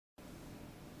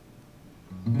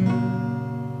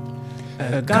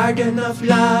A garden of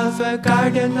love, a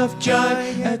garden of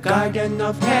joy, a garden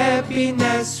of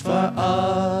happiness for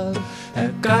all. A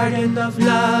garden of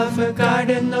love, a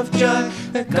garden of joy,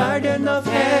 a garden of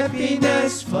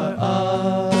happiness for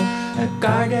all. A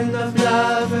garden of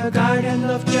love, a garden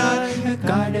of joy, a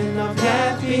garden of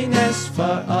happiness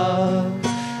for all.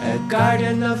 A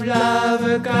garden of love,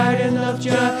 a garden of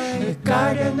joy, a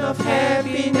garden of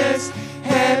happiness,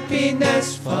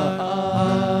 happiness for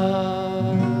all.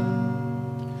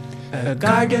 A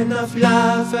garden of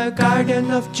love, a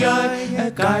garden of joy, a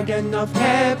garden of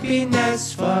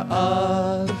happiness for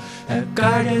all. A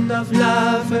garden of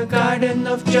love, a garden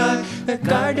of joy, a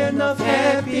garden of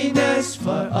happiness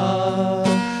for all.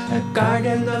 A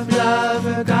garden of love,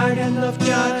 a garden of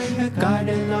joy, a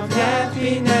garden of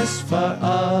happiness for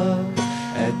all.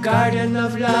 A garden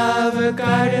of love, a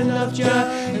garden of joy,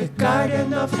 a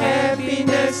garden of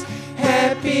happiness,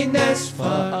 happiness for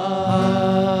all.